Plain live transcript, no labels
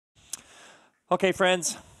Okay,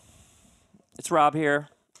 friends, it's Rob here.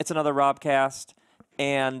 It's another RobCast.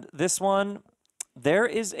 And this one, there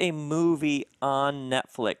is a movie on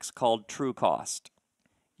Netflix called True Cost.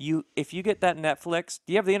 If you get that Netflix,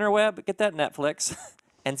 do you have the interweb? Get that Netflix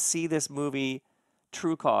and see this movie,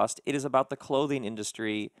 True Cost. It is about the clothing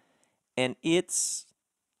industry. And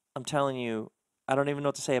I'm telling you, I don't even know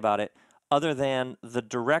what to say about it, other than the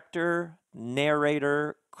director,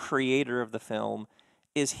 narrator, creator of the film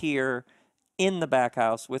is here in the back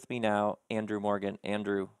house with me now, Andrew Morgan.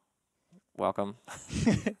 Andrew, welcome.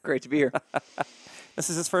 Great to be here.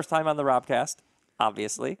 This is his first time on the RobCast,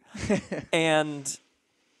 obviously. And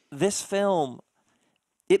this film,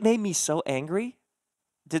 it made me so angry.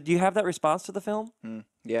 Did you have that response to the film?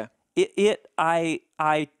 Yeah. I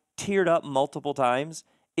teared up multiple times.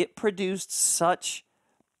 It produced such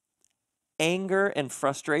anger and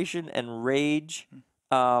frustration and rage.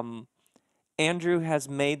 Andrew has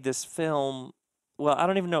made this film. Well, I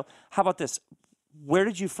don't even know. How about this? Where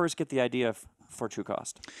did you first get the idea for True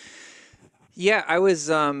Cost? Yeah, I was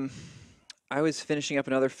finishing up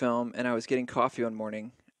another film and I was getting coffee one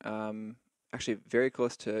morning, actually very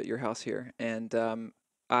close to your house here, and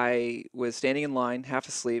I was standing in line, half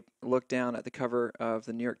asleep, looked down at the cover of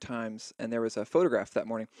the New York Times, and there was a photograph that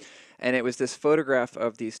morning, and it was this photograph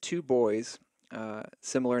of these two boys,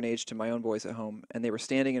 similar in age to my own boys at home, and they were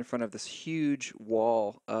standing in front of this huge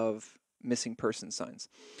wall of missing person signs.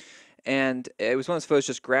 And it was one of those photos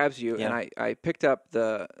just grabs you, Yeah. and I picked up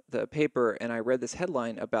the paper and I read this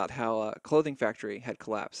headline about how a clothing factory had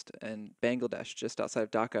collapsed in Bangladesh, just outside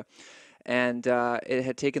of Dhaka, and it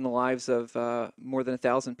had taken the lives of more than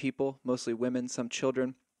 1,000 people, mostly women, some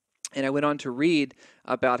children. And I went on to read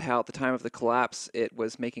about how at the time of the collapse, it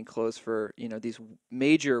was making clothes for these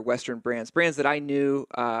major Western brands that I knew,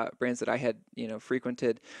 brands that I had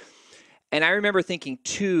frequented, and I remember thinking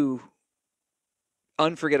two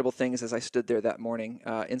unforgettable things as I stood there that morning,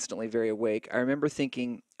 instantly very awake. I remember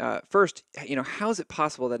thinking, first, how is it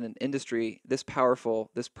possible that an industry this powerful,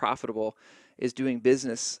 this profitable, is doing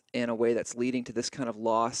business in a way that's leading to this kind of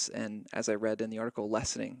loss and, as I read in the article,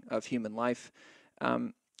 lessening of human life?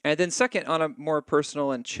 And then second, on a more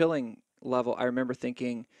personal and chilling level, I remember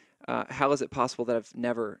thinking, how is it possible that I've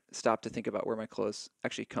never stopped to think about where my clothes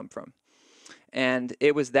actually come from? And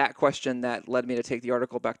it was that question that led me to take the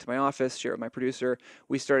article back to my office, share it with my producer.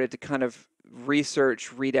 We started to kind of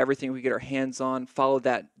research, read everything we could get our hands on, follow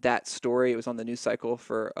that story. It was on the news cycle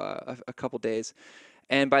for a couple days.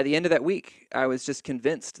 And by the end of that week, I was just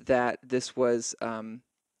convinced that this was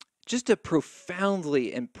just a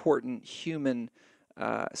profoundly important human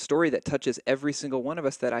story that touches every single one of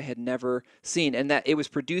us that I had never seen, and that it was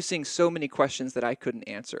producing so many questions that I couldn't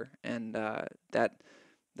answer. And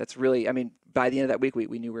that's really, I mean, by the end of that week, we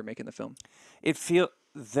knew we were making the film.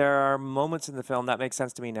 There are moments in the film that make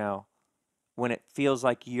sense to me now when it feels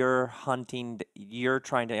like you're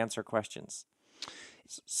trying to answer questions.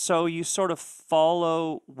 So you sort of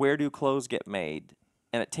follow where do clothes get made,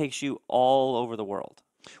 and it takes you all over the world.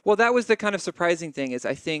 Well, that was the kind of surprising thing is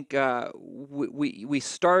I think we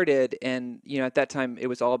started, and at that time it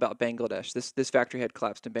was all about Bangladesh. This factory had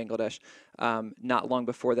collapsed in Bangladesh. Not long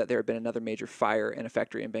before that, there had been another major fire in a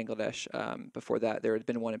factory in Bangladesh. Before that, there had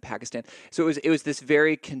been one in Pakistan. So it was this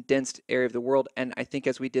very condensed area of the world. And I think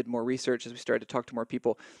as we did more research, as we started to talk to more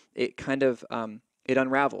people, it kind of it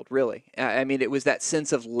unraveled really. I mean, it was that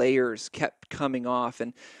sense of layers kept coming off,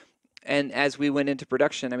 and as we went into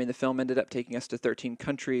production, I mean, the film ended up taking us to 13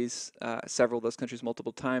 countries, several of those countries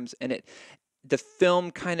multiple times, and the film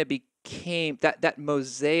kind of became that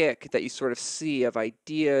mosaic that you sort of see of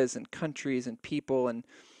ideas and countries and people, and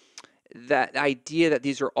that idea that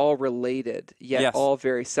these are all related yet Yes. all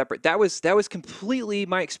very separate. That was completely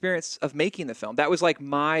my experience of making the film. That was like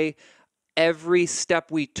every step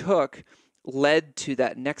we took led to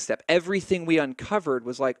that next step. Everything we uncovered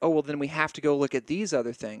was like, oh, well, then we have to go look at these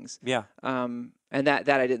other things. Yeah. And that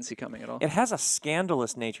I didn't see coming at all. It has a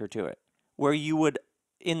scandalous nature to it, where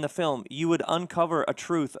in the film, you would uncover a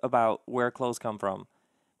truth about where clothes come from,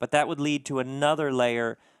 but that would lead to another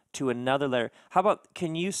layer, to another layer. How about,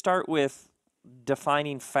 can you start with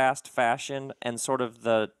defining fast fashion and sort of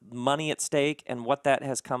the money at stake and what that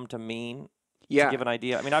has come to mean? Yeah. To give an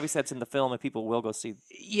idea. I mean, obviously that's in the film and people will go get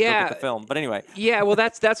the film. But anyway. Yeah, well,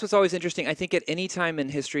 that's what's always interesting. I think at any time in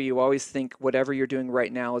history, you always think whatever you're doing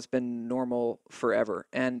right now has been normal forever.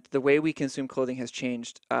 And the way we consume clothing has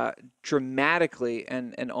changed dramatically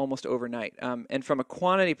and almost overnight. And from a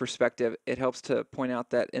quantity perspective, it helps to point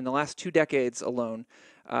out that in the last 2 decades alone,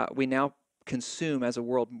 we now consume as a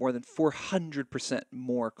world more than 400%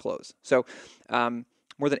 more clothes. So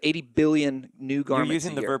more than 80 billion new You're garments a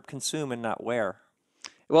using the year. verb consume and not wear.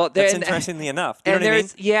 Well, That's interestingly enough. You know and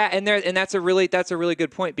what I mean? and that's a really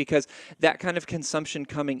good point, because that kind of consumption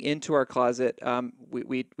coming into our closet,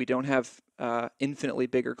 we don't have infinitely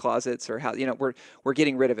bigger closets, or how, we're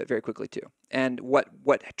getting rid of it very quickly too. And what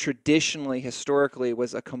traditionally, historically,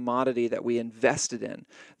 was a commodity that we invested in,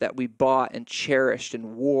 that we bought and cherished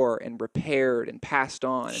and wore and repaired and passed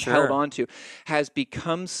on and held Sure. on to, has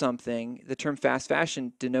become something. The term fast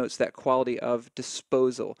fashion denotes that quality of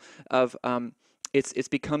disposal, of it's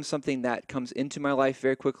become something that comes into my life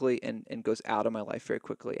very quickly and goes out of my life very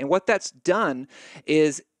quickly. And what that's done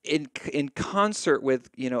is, in concert with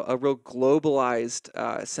a real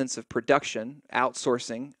globalized sense of production,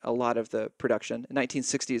 outsourcing a lot of the production. In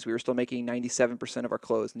 1960s, we were still making 97% of our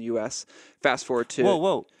clothes in the U.S. Fast forward to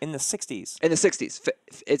Whoa! In the '60s. in the 60s,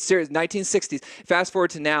 it's serious. 1960s. Fast forward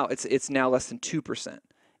to now, it's now less than 2%.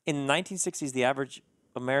 In the 1960s, the average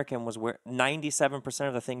American was 97%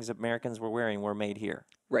 of the things Americans were wearing were made here,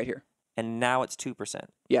 Right here. and now it's 2%.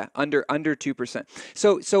 Yeah, under 2%.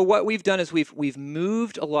 So what we've done is we've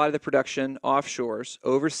moved a lot of the production offshores,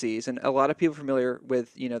 overseas, and a lot of people are familiar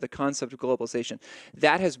with the concept of globalization.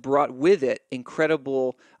 That has brought with it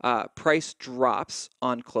incredible price drops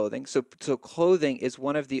on clothing. So clothing is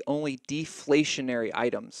one of the only deflationary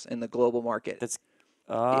items in the global market.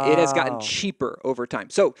 It has gotten Oh, cheaper over time.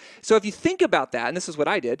 So if you think about that, and this is what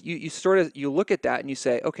I did, you look at that and you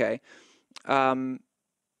say, okay, raw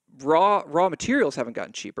materials haven't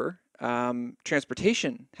gotten cheaper.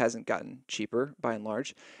 Transportation hasn't gotten cheaper by and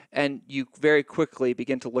large, and you very quickly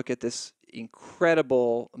begin to look at this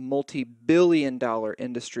incredible multi-billion-dollar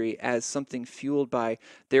industry as something fueled by,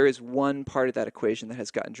 there is one part of that equation that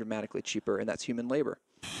has gotten dramatically cheaper, and that's human labor.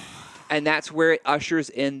 And that's where it ushers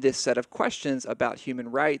in this set of questions about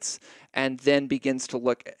human rights, and then begins to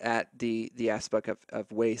look at the aspect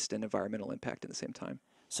of waste and environmental impact at the same time.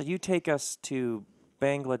 so you take us to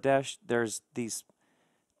Bangladesh. There's these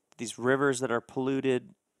rivers that are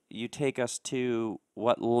polluted. You take us to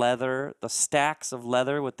what, leather, the stacks of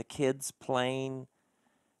leather with the kids playing.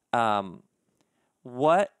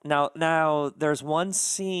 What now there's one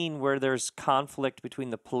scene where there's conflict between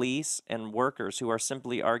the police and workers who are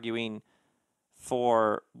simply arguing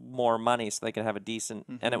for more money so they can have a decent,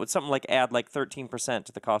 and it would something like add like 13%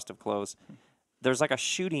 to the cost of clothes. There's like a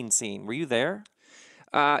shooting scene. Were you there?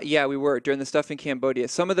 Yeah, we were during the stuff in Cambodia.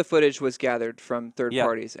 Some of the footage was gathered from third Yeah.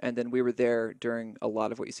 parties, and then we were there during a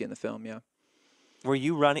lot of what you see in the film. Yeah. Were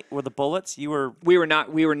you running? Were the bullets? You were. We were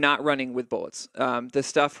not running with bullets. The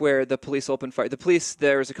stuff where the police opened fire.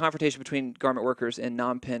 There was a confrontation between garment workers in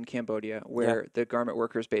Phnom Penh, Cambodia, where the garment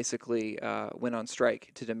workers basically went on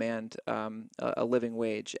strike to demand a living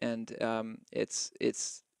wage, and it's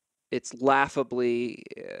laughably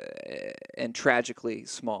and tragically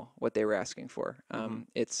small what they were asking for.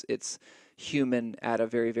 It's human at a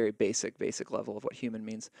very, very basic level of what human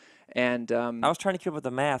means. And I was trying to keep up with the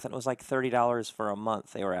math, and it was like $30 for a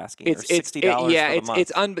month. They were asking, or $60 yeah, for the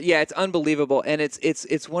month. it's unbelievable, and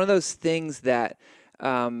it's one of those things that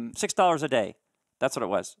 $6 a day. That's what it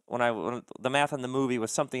was. When the math in the movie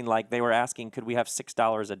was something like they were asking, could we have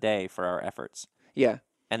 $6 a day for our efforts? yeah.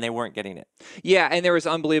 And they weren't getting it. Yeah, and there was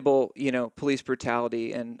unbelievable, police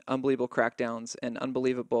brutality and unbelievable crackdowns and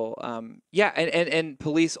unbelievable, and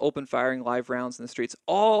police open firing live rounds in the streets.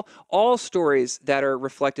 All stories that are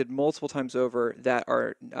reflected multiple times over, that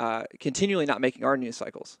are continually not making our news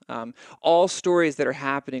cycles. All stories that are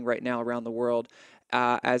happening right now around the world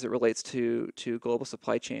as it relates to global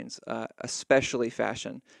supply chains, especially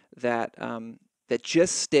fashion, that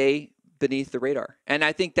just stay beneath the radar. And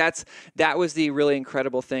I think that was the really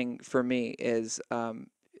incredible thing for me is,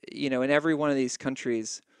 in every one of these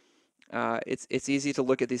countries, it's easy to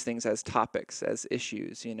look at these things as topics, as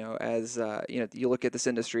issues, you look at this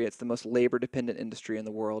industry, it's the most labor dependent industry in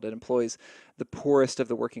the world. It employs the poorest of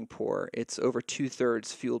the working poor. It's over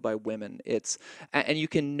 2/3 fueled by women. And you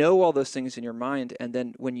can know all those things in your mind. And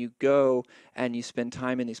then when you go and you spend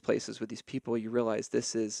time in these places with these people, you realize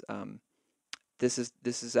this is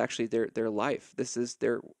actually their life. This is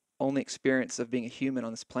their only experience of being a human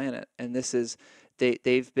on this planet, and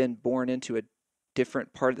they've been born into a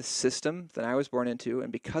different part of the system than I was born into,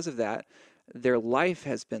 and because of that, their life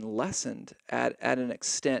has been lessened at an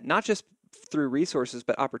extent, not just through resources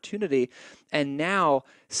but opportunity, and now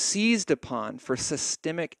seized upon for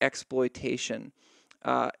systemic exploitation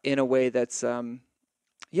in a way that's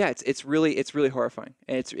it's really horrifying.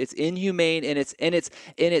 And it's inhumane, and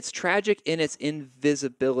it's tragic in its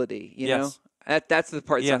invisibility. Yes. That's the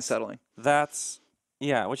part that's Yes. unsettling. That's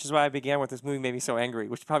Yeah, which is why I began with this movie made me so angry,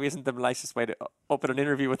 which probably isn't the nicest way to open an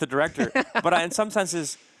interview with the director. But in some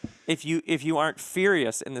senses, if you aren't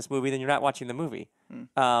furious in this movie, then you're not watching the movie.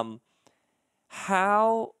 Mm. Um,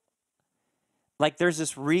 how like there's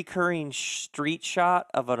this recurring street shot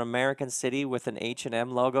of an American city with an H&M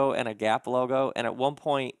logo and a Gap logo, and at one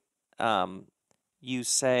point, um, you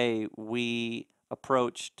say we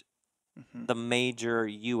approached Hmm. the major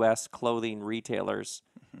U.S. clothing retailers,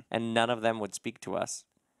 Hmm. and none of them would speak to us.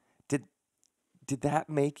 Did did that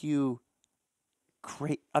make you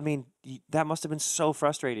great? I mean, that must have been so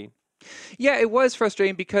frustrating. Yeah, it was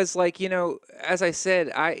frustrating because, like, as I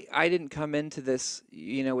said, I didn't come into this,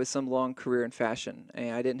 with some long career in fashion.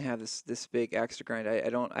 And I didn't have this big axe to grind.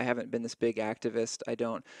 I haven't been this big activist. I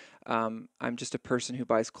don't. I'm just a person who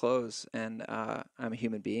buys clothes, and I'm a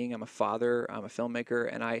human being. I'm a father. I'm a filmmaker,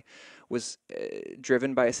 and I was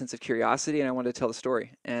driven by a sense of curiosity, and I wanted to tell the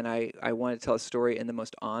story. And I wanted to tell a story in the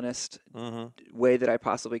most honest Mm-hmm. way that I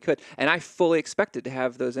possibly could. And I fully expected to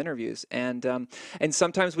have those interviews. And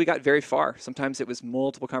sometimes we got very far. Sometimes it was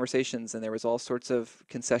multiple conversations, and there was all sorts of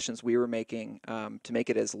concessions we were making to make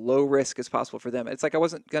it as low risk as possible for them. It's like I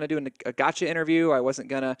wasn't going to do a gotcha interview. I wasn't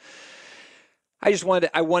going to.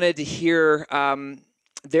 I wanted to hear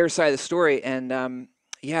their side of the story, and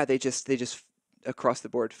yeah, they just across the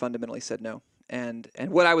board fundamentally said no. And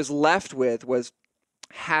what I was left with was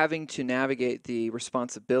having to navigate the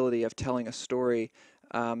responsibility of telling a story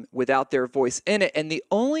without their voice in it. And the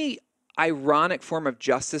only ironic form of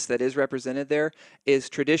justice that is represented there is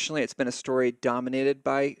traditionally it's been a story dominated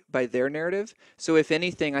by their narrative. So if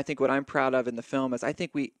anything, I think what I'm proud of in the film is I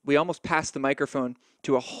think we almost passed the microphone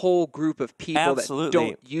to a whole group of people that don't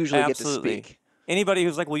Absolutely, usually get to absolutely. speak. Anybody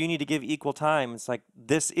who's like, "Well, you need to give equal time," it's like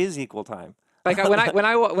this is equal time. Like when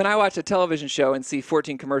I watch a television show and see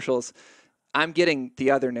 14 commercials, I'm getting the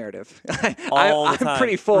other narrative. All the I'm time.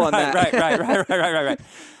 pretty full on Right, right, right, that. right, right, right, right,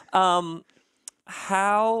 right.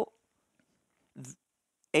 How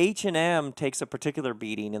H&M takes a particular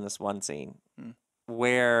beating in this one scene Mm.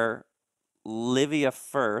 where Livia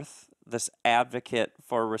Firth, this advocate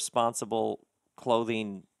for responsible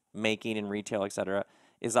clothing making and retail, etc.,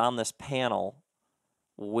 is on this panel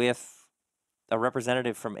with a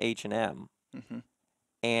representative from H&M Hmm.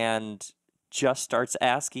 and just starts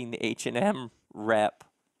asking the H&M rep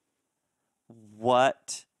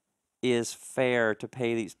what is fair to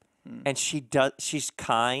pay these, and she's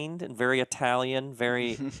kind and very Italian,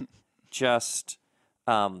 very just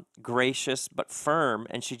gracious but firm,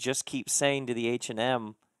 and she just keeps saying to the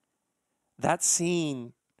H&M, that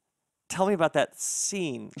scene, tell me about that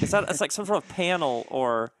scene. It's like some sort of panel,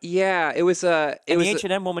 or Yeah, it and the was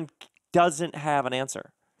H&M woman doesn't have an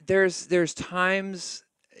answer. there's times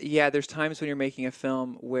yeah, there's times when you're making a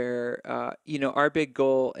film where our big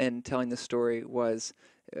goal in telling the story was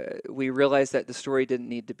we realized that the story didn't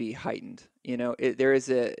need to be heightened. There is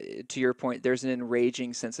to your point, there's an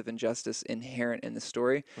enraging sense of injustice inherent in the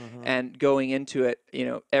story, Mm-hmm. and going into it,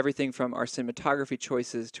 everything from our cinematography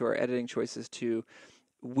choices to our editing choices to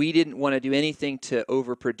we didn't want to do anything to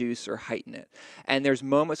overproduce or heighten it. And there's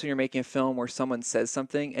moments when you're making a film where someone says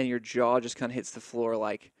something and your jaw just kind of hits the floor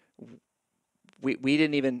like, we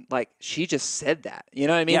didn't even like she just said that, you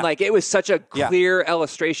know what I mean? Yeah, Like it was such a yeah. clear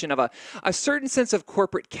illustration of a certain sense of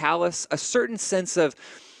corporate callous, a certain sense of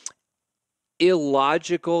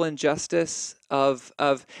illogical injustice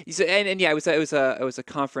and yeah, it was a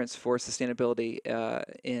conference for sustainability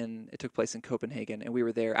it took place in Copenhagen, and we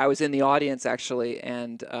were there. I was in the audience actually,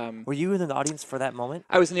 and Were you in the audience for that moment?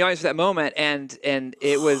 I was in the audience for that moment, and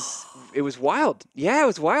it was wild. Yeah, it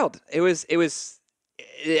was wild. It was.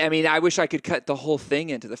 I mean, I wish I could cut the whole thing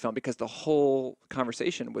into the film because the whole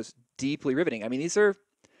conversation was deeply riveting. I mean,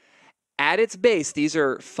 at its base, these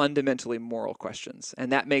are fundamentally moral questions,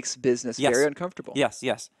 and that makes business very Yes, uncomfortable. yes,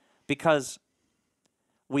 yes. Because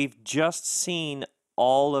we've just seen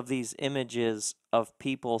all of these images of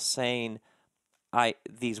people saying,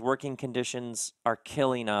 these working conditions are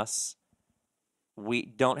killing us. We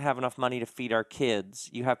don't have enough money to feed our kids.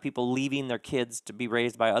 You have people leaving their kids to be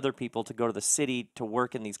raised by other people to go to the city to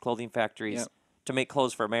work in these clothing Yeah. factories to make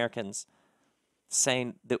clothes for Americans,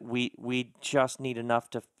 saying that we just need enough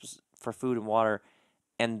for food and water.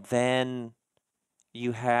 And then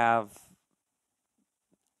you have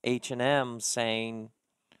H&M saying,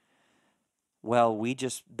 well,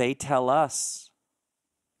 they tell us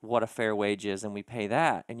what a fair wage is and we pay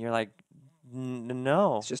that. And you're like,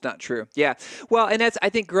 no. It's just not true. Yeah. Well, and I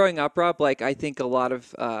think growing up, Rob, like I think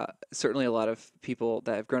certainly a lot of people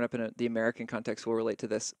that have grown up in the American context will relate to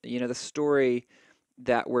this. The story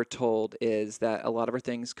that we're told is that a lot of our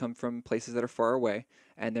things come from places that are far away,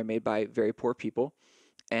 and they're made by very poor people.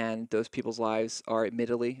 and those people's lives are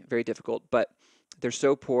admittedly very difficult, but they're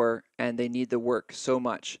so poor and they need the work so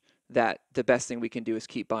much that the best thing we can do is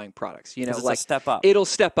keep buying products. You know, Because it's a like step up. it'll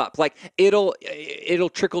step up, like it'll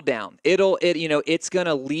trickle down. It's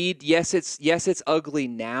gonna lead. Yes, it's ugly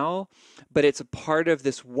now, but it's a part of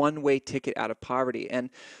this one-way ticket out of poverty. And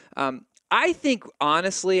I think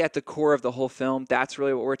honestly, at the core of the whole film, that's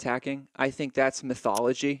really what we're attacking. I think that's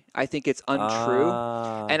mythology. I think it's untrue,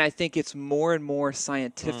 Ah. and I think it's more and more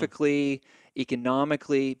scientifically,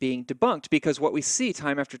 economically being debunked, because what we see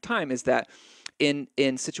time after time is that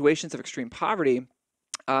in situations of extreme poverty,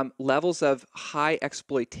 levels of high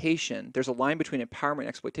exploitation. There's a line between empowerment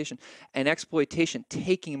and exploitation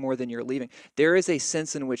taking more than you're leaving. There is a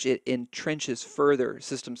sense in which it entrenches further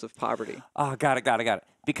systems of poverty. Oh, got it.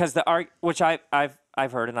 Because which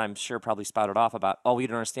I've heard, and I'm sure probably spouted off about. Oh, you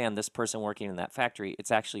don't understand. This person working in that factory,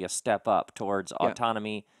 it's actually a step up towards Yeah.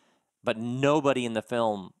 autonomy. But nobody in the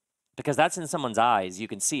film, because that's in someone's eyes, you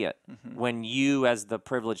can see it. Mm-hmm. When you, as the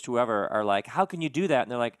privileged whoever, are like, "How can you do that?"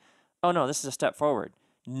 And they're like, "Oh no, this is a step forward."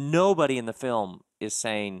 Nobody in the film is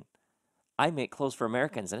saying, "I make clothes for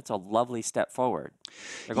Americans, and it's a lovely step forward."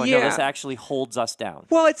 They're going, "No, this Yeah. actually holds us down."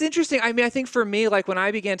 Well, it's interesting. I mean, I think for me, like when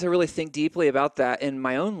I began to really think deeply about that in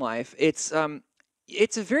my own life, it's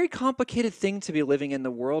a very complicated thing to be living in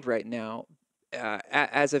the world right now.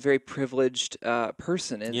 As a very privileged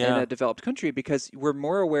person in Yeah. a developed country, because we're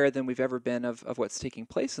more aware than we've ever been of what's taking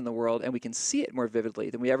place in the world, and we can see it more vividly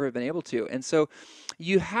than we ever have been able to. And so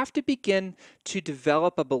you have to begin to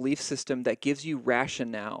develop a belief system that gives you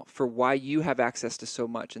rationale for why you have access to so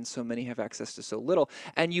much and so many have access to so little.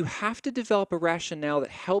 And you have to develop a rationale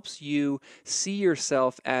that helps you see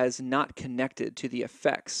yourself as not connected to the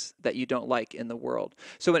effects that you don't like in the world.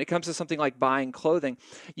 So when it comes to something like buying clothing,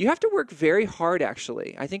 you have to work very hard,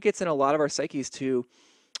 actually. I think it's in a lot of our psyches to,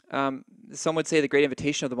 some would say the great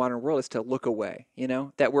invitation of the modern world is to look away,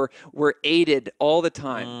 that we're aided all the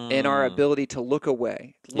time in our ability to look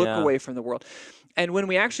away Yeah. from the world. And when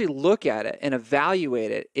we actually look at it and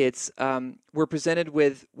evaluate it, it's we're presented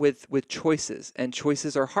with choices, and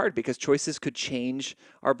choices are hard because choices could change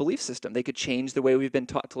our belief system. They could change the way we've been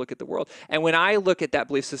taught to look at the world. And when I look at that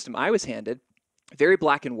belief system I was handed, very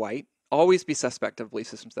black and white. Always be suspect of belief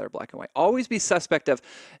systems that are black and white. Always be suspect of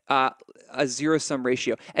a zero-sum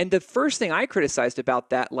ratio. And the first thing I criticized about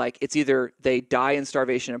that, like it's either they die in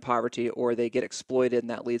starvation and poverty or they get exploited, and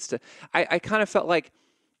that leads to, I kind of felt like,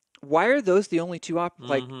 why are those the only two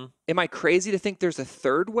like, am I crazy to think there's a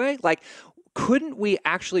third way? Like, couldn't we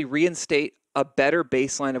actually reinstate a better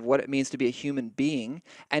baseline of what it means to be a human being,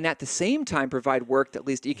 and at the same time provide work that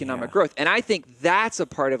leads to economic growth? And I think that's a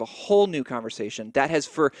part of a whole new conversation that has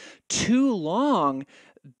for too long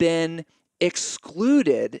been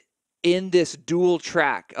excluded in this dual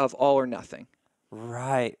track of all or nothing.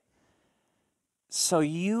 Right. So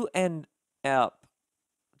you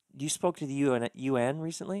spoke to the UN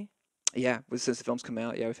recently? Yeah, since the film's come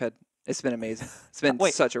out, it's been amazing. It's been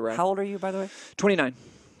Wait, such a ride. How old are you, by the way? 29.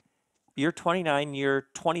 You're 29, you're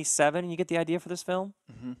 27, and you get the idea for this film?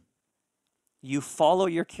 Mm-hmm. You follow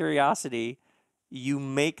your curiosity, you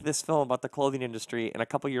make this film about the clothing industry, and a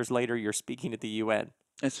couple years later, you're speaking at the UN.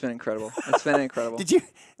 It's been incredible. It's been incredible. Did you?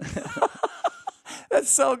 That's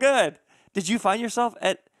so good. Did you find yourself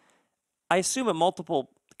I assume at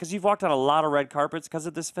multiple, because you've walked on a lot of red carpets because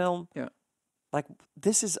of this film. Yeah. Like,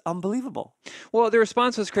 this is unbelievable. Well, the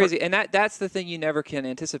response was crazy, and that's the thing you never can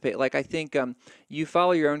anticipate. Like, I think you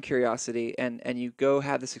follow your own curiosity, and you go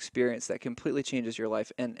have this experience that completely changes your life,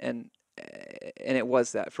 and it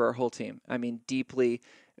was that for our whole team. I mean, deeply,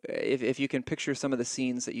 if you can picture some of the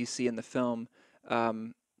scenes that you see in the film,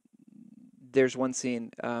 there's one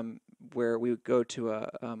scene where we would go to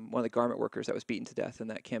one of the garment workers that was beaten to death in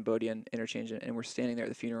that Cambodian interchange, and we're standing there at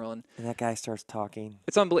the funeral, and that guy starts talking.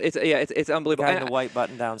 It's unbelievable. It's unbelievable. The guy in the white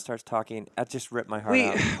button down starts talking. That just ripped my heart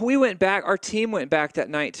out. We went back. Our team went back that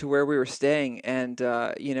night to where we were staying, and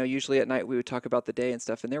usually at night we would talk about the day and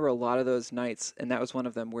stuff. And there were a lot of those nights, and that was one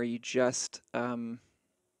of them where you just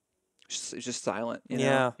silent.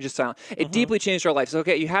 Yeah. You're just silent. It deeply changed our lives. So,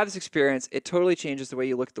 okay, you have this experience. It totally changes the way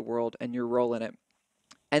you look at the world and your role in it.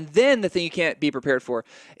 And then the thing you can't be prepared for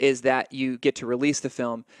is that you get to release the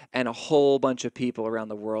film and a whole bunch of people around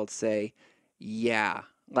the world say, yeah,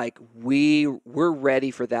 like we're ready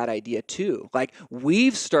for that idea too. Like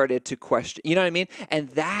we've started to question, you know what I mean? And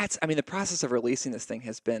the process of releasing this thing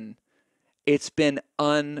it's been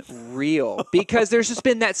unreal because there's just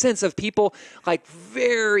been that sense of people, like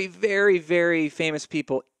very, very, very famous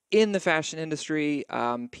people in the fashion industry,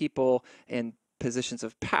 people in positions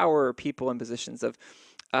of power, people in positions of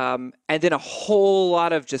and then a whole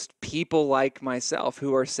lot of just people like myself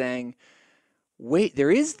who are saying, wait,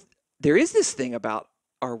 there is this thing about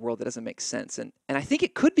our world that doesn't make sense, and I think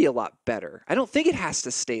it could be a lot better. I don't think it has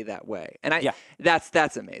to stay that way, and Yeah.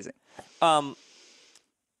 that's amazing. I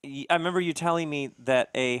remember you telling me that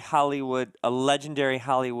a legendary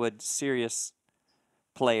Hollywood serious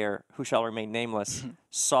player who shall remain nameless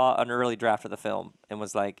saw an early draft of the film and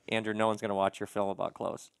was like, Andrew, no one's going to watch your film about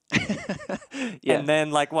clothes. Yeah, And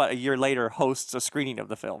then, like, what, a year later hosts a screening of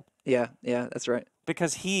the film. yeah, that's right.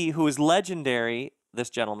 Because he, who is legendary, this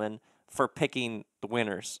gentleman, for picking the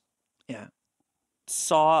winners, Yeah,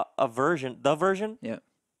 saw the version, yeah.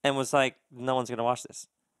 and was like, no one's going to watch this.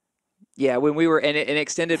 Yeah, when we were, and it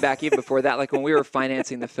extended back even before that, like when we were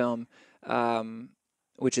financing the film,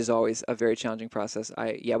 which is always a very challenging process.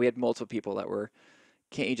 We had multiple people that were,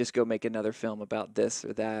 can't you just go make another film about this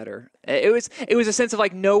or that? Or it was a sense of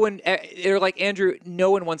like no one, they're like, Andrew,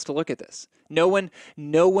 no one wants to look at this. No one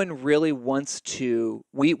really wants to.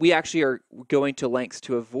 We actually are going to lengths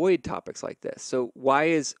to avoid topics like this. So why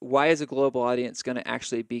is a global audience going to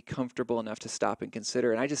actually be comfortable enough to stop and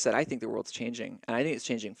consider? And I just said, I think the world's changing, and I think it's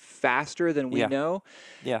changing faster than we know.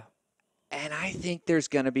 Yeah. And I think there's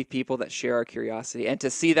going to be people that share our curiosity, and to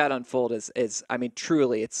see that unfold is I mean,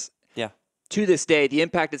 truly, it's to this day, the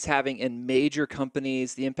impact it's having in major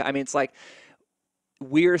companies, the impact, I mean, it's like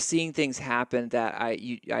we're seeing things happen that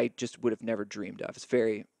I just would have never dreamed of.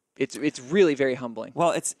 It's really very humbling.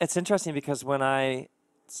 Well, it's interesting because when I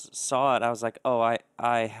saw it, I was like, oh,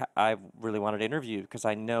 I really wanted to interview because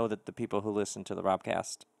I know that the people who listen to the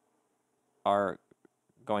RobCast are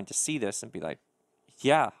going to see this and be like,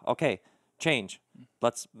 yeah, okay, change.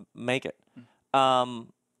 Let's make it. How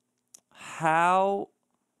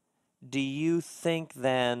do you think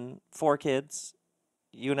then, 4 kids,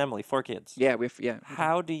 you and Emily, 4 kids. Yeah,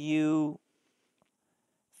 How do you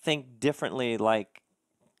think differently? Like,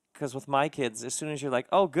 because with my kids, as soon as you're like,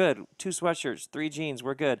 oh, good, 2 sweatshirts, 3 jeans,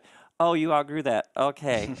 we're good. Oh, you outgrew that.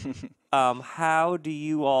 Okay. How do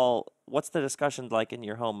you all, what's the discussion like in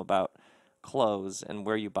your home about clothes and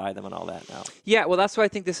where you buy them and all that now? Yeah, well, that's why I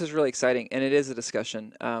think this is really exciting, and it is a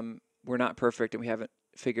discussion. We're not perfect, and we haven't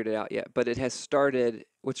figured it out yet, but it has started.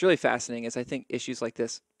 What's really fascinating is I think issues like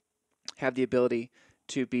this have the ability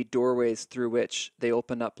to be doorways through which they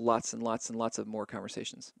open up lots and lots and lots of more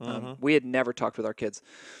conversations. We had never talked with our kids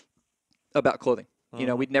about clothing. You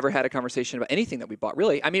know, we'd never had a conversation about anything that we bought,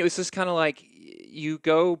 really. I mean, it was just kind of like you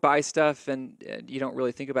go buy stuff and you don't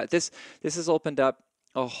really think about it. This has opened up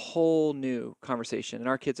a whole new conversation, and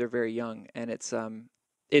our kids are very young, and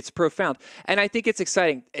it's profound. And I think it's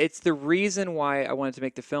exciting. It's the reason why I wanted to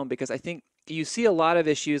make the film, because I think you see a lot of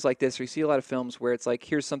issues like this, or you see a lot of films where it's like,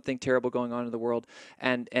 here's something terrible going on in the world,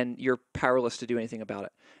 and you're powerless to do anything about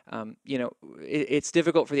it. You know, it's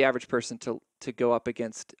difficult for the average person to go up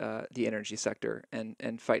against the energy sector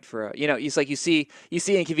and fight for a, you know, it's like you see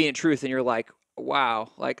Inconvenient Truth and you're like, wow,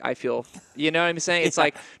 like I feel, you know what I'm saying? It's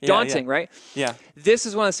like daunting, right? Yeah. This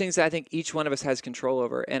is one of those things that I think each one of us has control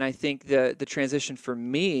over. And I think the transition for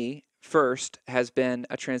me first has been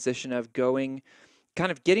a transition of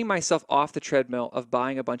kind of getting myself off the treadmill of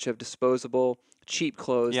buying a bunch of disposable, cheap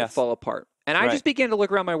clothes that fall apart. And I just began to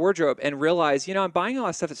look around my wardrobe and realize, you know, I'm buying a lot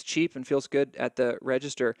of stuff that's cheap and feels good at the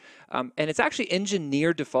register. And it's actually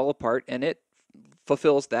engineered to fall apart, and it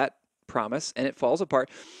fulfills that promise, and it falls apart.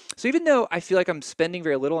 So even though I feel like I'm spending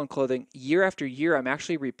very little on clothing, year after year, I'm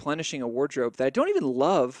actually replenishing a wardrobe that I don't even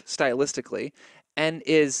love stylistically, and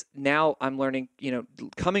is now I'm learning, you know,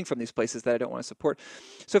 coming from these places that I don't want to support.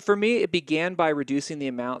 So for me, it began by reducing the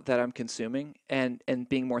amount that I'm consuming and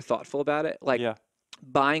being more thoughtful about it. Like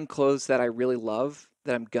buying clothes that I really love,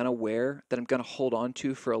 that I'm going to wear, that I'm going to hold on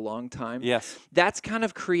to for a long time. Yes. That's kind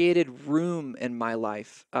of created room in my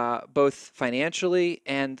life, both financially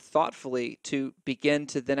and thoughtfully, to begin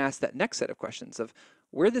to then ask that next set of questions of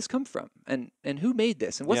where did this come from, and who made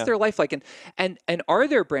this, and what's their life like, and are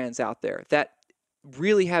there brands out there that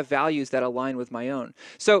really have values that align with my own?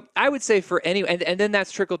 So I would say for any, and then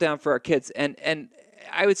that's trickled down for our kids, and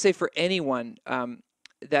I would say for anyone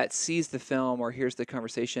that sees the film or hears the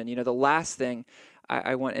conversation, you know, the last thing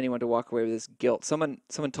I want anyone to walk away with is guilt. Someone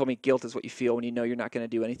told me guilt is what you feel when you know you're not going to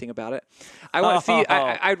do anything about it.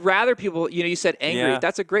 I'd rather people, you know, you said angry.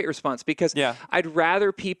 That's a great response, because I'd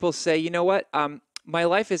rather people say, you know what, my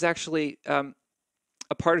life is actually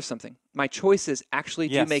a part of something. My choices actually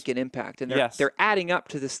do make an impact, and they're adding up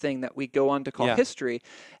to this thing that we go on to call history,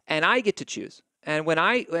 and I get to choose. And when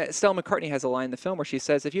Stella McCartney has a line in the film where she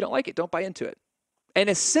says, if you don't like it, don't buy into it. And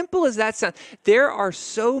as simple as that sounds, there are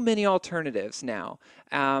so many alternatives now.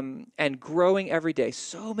 and growing every day.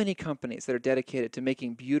 So many companies that are dedicated to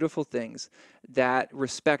making beautiful things that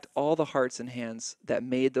respect all the hearts and hands that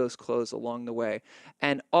made those clothes along the way.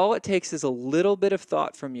 And all it takes is a little bit of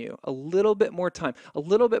thought from you, a little bit more time, a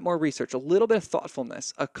little bit more research, a little bit of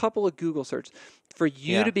thoughtfulness, a couple of Google searches for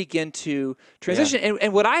you to Yeah. begin to Yeah. transition.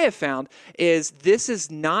 And what I have found is this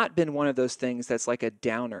has not been one of those things that's like a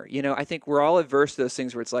downer. I think we're all averse to those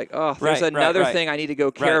things where it's like, oh, there's Right. Right. another Right. thing I need to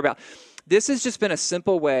go care Right. about. This has just been a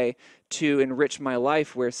simple way to enrich my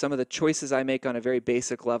life where some of the choices I make on a very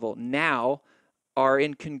basic level now are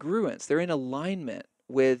in congruence. They're in alignment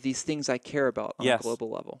with these things I care about on a Yes. global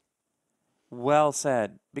level. Well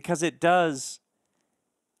said. Because it does.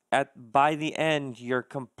 By the end, you're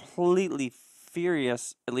completely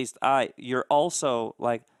furious. At least you're also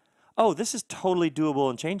like, oh, this is totally doable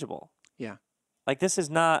and changeable. Yeah. Like this is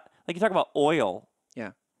not like you talk about oil.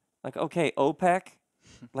 Yeah. Like okay, OPEC,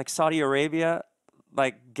 like Saudi Arabia,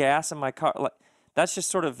 like gas in my car. Like that's just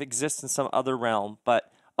sort of exists in some other realm.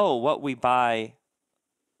 But oh, what we buy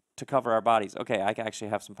to cover our bodies. Okay, I can actually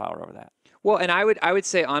have some power over that. Well, and I would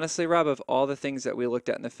say honestly, Rob, of all the things that we looked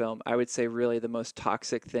at in the film, I would say really the most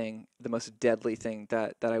toxic thing, the most deadly thing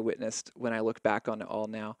that I witnessed when I look back on it all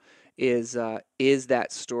now is that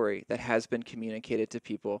story that has been communicated to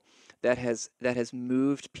people that has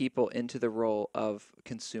moved people into the role of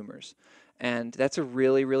consumers. And that's a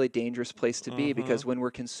really, really dangerous place to be Mm-hmm. because when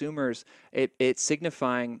we're consumers, it's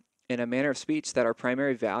signifying in a manner of speech that our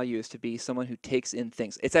primary value is to be someone who takes in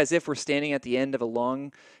things. It's as if we're standing at the end of a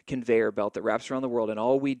long conveyor belt that wraps around the world, and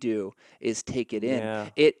all we do is take it in. Yeah.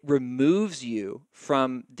 It removes you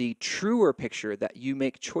from the truer picture that you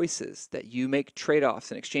make choices, that you make trade offs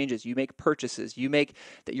and exchanges, you make purchases, that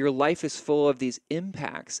your life is full of these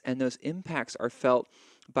impacts, and those impacts are felt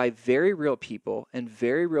by very real people and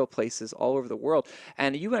very real places all over the world.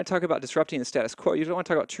 And you want to talk about disrupting the status quo. You don't want to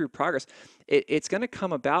talk about true progress. It's going to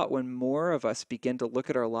come about when more of us begin to look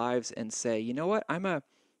at our lives and say, you know what? I'm a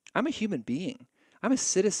human being. I'm a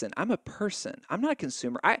citizen. I'm a person. I'm not a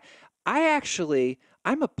consumer.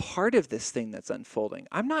 I'm a part of this thing that's unfolding.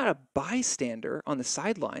 I'm not a bystander on the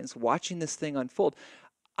sidelines watching this thing unfold.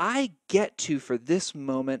 I get to, for this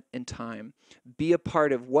moment in time, be a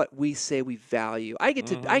part of what we say we value. I get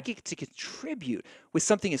to I Mm-hmm. get to contribute with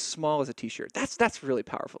something as small as a t-shirt. That's really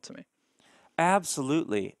powerful to me.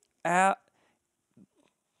 Absolutely. Uh,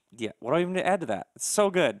 yeah. What do I even add to that? It's so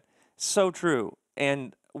good. So true.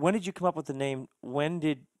 And when did you come up with the name? When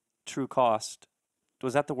did True Cost?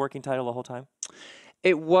 Was that the working title the whole time?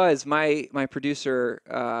 It was my producer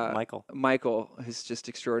Michael. Michael, who's just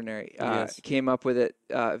extraordinary, Yes. came up with it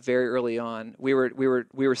very early on. We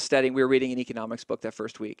were studying. We were reading an economics book that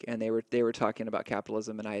first week, and they were talking about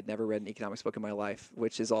capitalism, and I had never read an economics book in my life,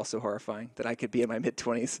 which is also horrifying that I could be in my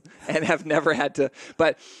mid-20s and have never had to.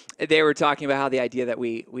 But they were talking about how the idea that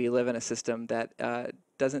we live in a system that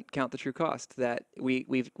doesn't count the true cost, that we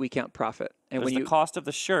count profit, and There's when the you cost of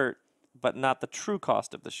the shirt, but not the true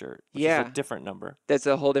cost of the shirt, which is a yeah. different number. That's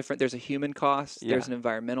a whole different. There's a human cost. Yeah. There's an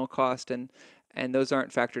environmental cost, and those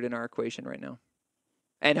aren't factored in our equation right now.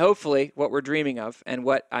 And hopefully, what we're dreaming of, and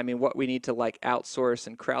what we need to like outsource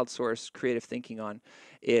and crowdsource creative thinking on,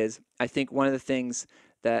 is I think one of the things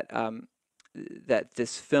that that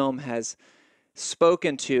this film has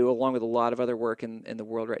spoken to, along with a lot of other work in the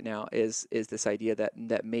world right now, is this idea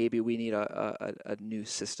that maybe we need a new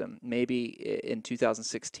system. Maybe in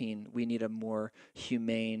 2016 we need a more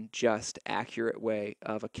humane, just, accurate way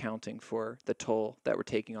of accounting for the toll that we're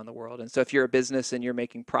taking on the world. And so, if you're a business and you're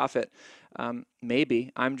making profit,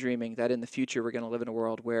 maybe I'm dreaming that in the future we're going to live in a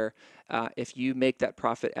world where if you make that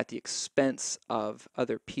profit at the expense of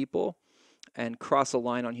other people and cross a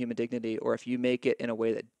line on human dignity, or if you make it in a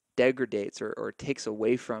way that degrades or takes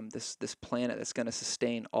away from this planet that's going to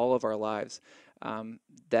sustain all of our lives,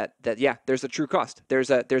 that yeah, there's a true cost. There's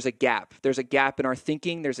a gap. There's a gap in our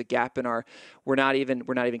thinking. There's a gap in our we're not even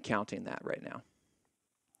counting that right now.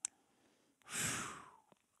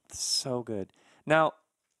 So good. Now,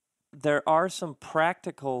 there are some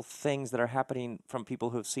practical things that are happening from people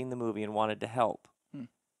who have seen the movie and wanted to help Hmm.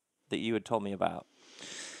 that you had told me about.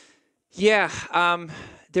 Yeah,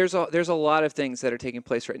 there's a lot of things that are taking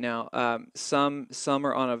place right now. Some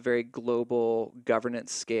are on a very global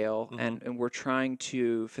governance scale, Mm-hmm. and we're trying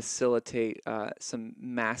to facilitate some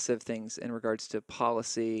massive things in regards to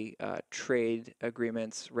policy, trade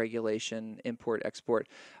agreements, regulation, import, export.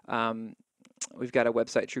 Um, we've got a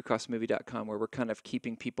website, truecostmovie.com, where we're kind of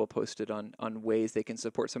keeping people posted on ways they can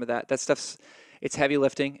support some of that. That stuff's it's heavy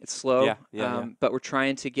lifting, it's slow, Yeah, yeah, yeah. but we're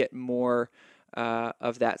trying to get more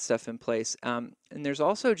of that stuff in place. And there's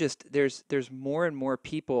also just there's more and more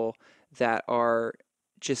people that are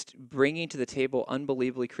just bringing to the table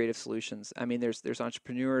unbelievably creative solutions. I mean, there's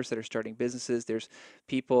entrepreneurs that are starting businesses. There's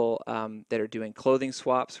people that are doing clothing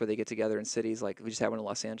swaps where they get together in cities. Like we just had one in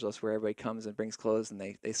Los Angeles where everybody comes and brings clothes and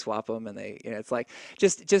they swap them and they, you know, it's like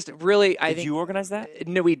just really. I Did think you organize that?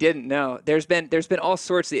 no, we didn't. No, there's been all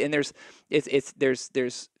sorts of, and there's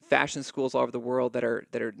fashion schools all over the world that are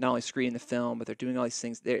not only screening the film but they're doing all these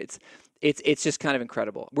things. There, it's just kind of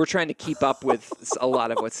incredible. We're trying to keep up with a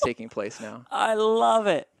lot of what's taking place now. I love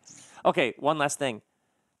it. Okay, one last thing.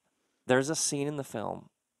 There's a scene in the film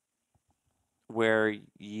where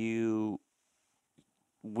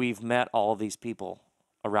we've met all these people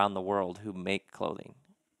around the world who make clothing,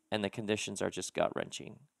 and the conditions are just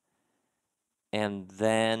gut-wrenching. And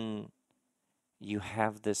then you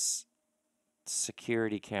have this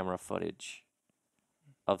security camera footage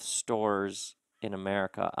of stores in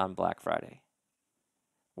America on Black Friday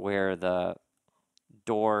where the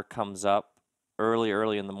door comes up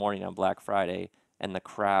early in the morning on Black Friday and the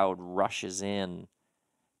crowd rushes in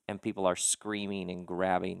and people are screaming and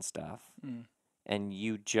grabbing stuff. Mm. And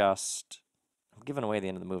I'm giving away the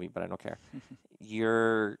end of the movie, but I don't care.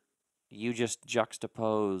 You just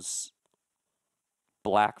juxtapose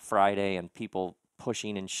Black Friday and people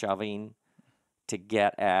pushing and shoving to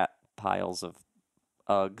get at piles of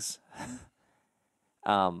Uggs.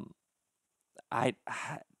 I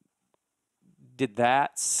did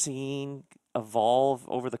that scene evolve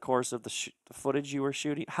over the course of the footage you were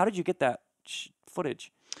shooting? How did you get that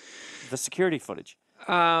footage, the security footage?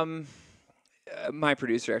 My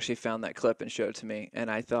producer actually found that clip and showed it to me,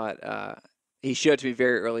 and I thought he showed it to me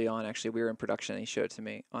very early on. Actually, we were in production, and he showed it to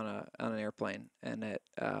me on an airplane, and it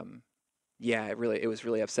was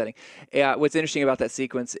really upsetting. What's interesting about that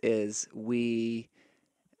sequence is we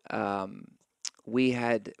had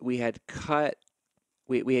cut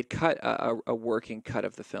a working cut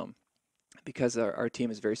of the film because our team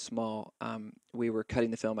is very small. We were cutting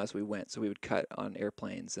the film as we went, so we would cut on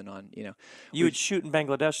airplanes and on, you know. You would shoot in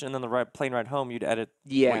Bangladesh, and then the plane ride home, you'd edit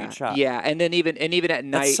what Yeah, you'd shot. yeah, and then even at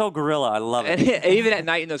night. That's so guerrilla. I love it. And even at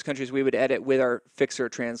night in those countries, we would edit with our fixer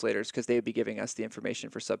translators because they would be giving us the information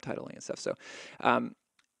for subtitling and stuff. So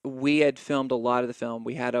we had filmed a lot of the film.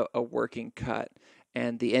 We had a working cut,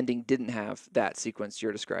 and the ending didn't have that sequence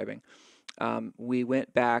you're describing. We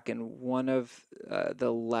went back, and one of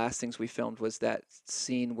the last things we filmed was that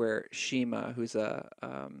scene where Shima, who's a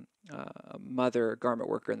mother, a garment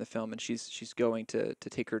worker in the film, and she's going to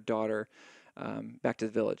take her daughter back to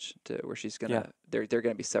the village to where she's gonna they're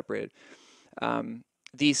gonna be separated.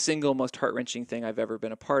 The single most heart-wrenching thing I've ever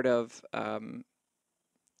been a part of,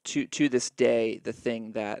 to this day, the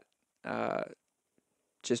thing that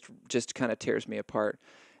just kind of tears me apart.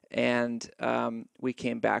 And we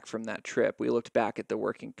came back from that trip. We looked back at the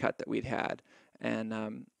working cut that we'd had,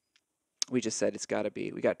 and we just said, we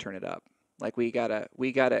got to turn it up. Like we gotta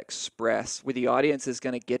express where the audience is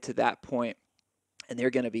going to get to that point, and they're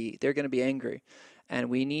going to be angry, and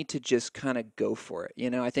we need to just kind of go for it. You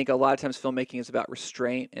know, I think a lot of times filmmaking is about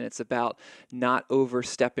restraint, and it's about not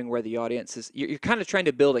overstepping where the audience is. You're kind of trying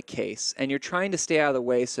to build a case, and you're trying to stay out of the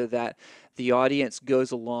way so that the audience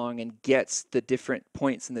goes along and gets the different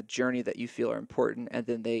points in the journey that you feel are important, and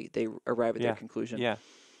then they arrive at their conclusion. Yeah.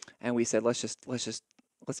 And we said, let's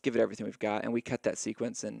give it everything we've got, and we cut that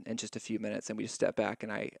sequence in just a few minutes, and we just stepped back,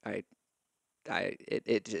 and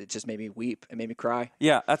it just made me weep. It made me cry.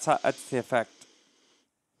 Yeah, that's the effect.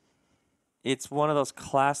 It's one of those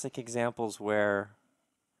classic examples where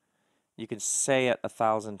you can say it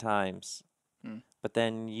 1,000 times, but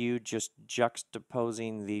then you just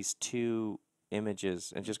juxtaposing these two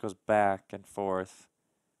images, and it just goes back and forth,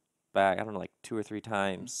 I don't know, like 2 or 3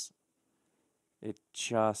 times. It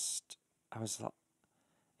was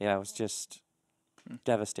just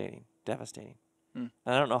devastating. And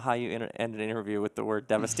I don't know how you end an interview with the word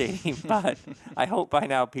devastating, but I hope by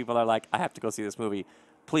now people are like, I have to go see this movie.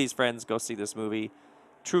 Please, friends, go see this movie.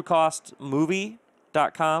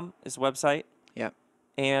 TrueCostMovie.com is the website. Yeah.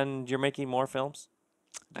 And you're making more films?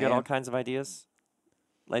 You got all kinds of ideas?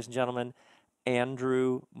 Ladies and gentlemen,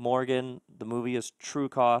 Andrew Morgan, the movie is True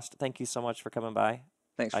Cost. Thank you so much for coming by.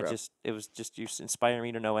 Thanks, Rob. It was just you inspiring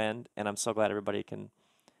me to no end, and I'm so glad everybody can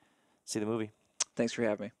see the movie. Thanks for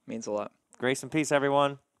having me. Means a lot. Grace and peace,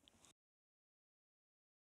 everyone.